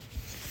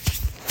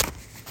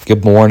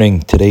Good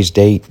morning. Today's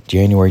date,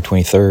 January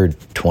 23rd,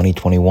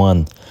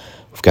 2021.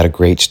 We've got a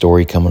great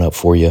story coming up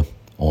for you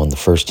on the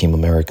First Team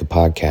America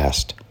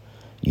podcast.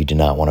 You do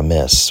not want to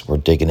miss. We're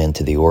digging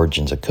into the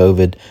origins of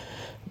COVID.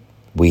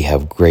 We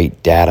have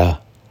great data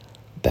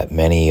that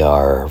many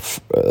are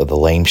the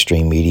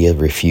lamestream media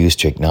refuse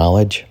to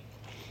acknowledge.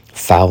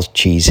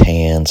 Fauci's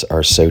hands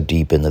are so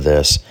deep into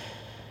this,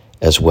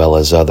 as well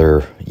as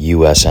other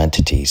U.S.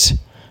 entities.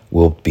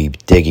 We'll be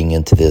digging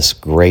into this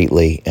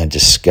greatly and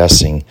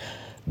discussing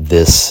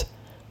this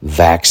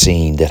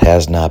vaccine that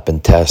has not been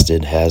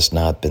tested, has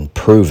not been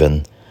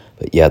proven,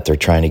 but yet they're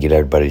trying to get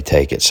everybody to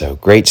take it. So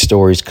great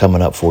stories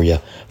coming up for you.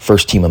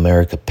 First Team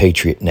America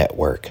Patriot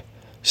Network.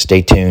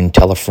 Stay tuned.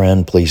 Tell a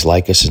friend. Please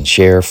like us and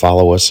share.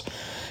 Follow us.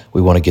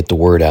 We want to get the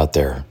word out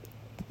there.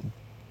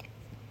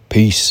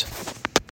 Peace.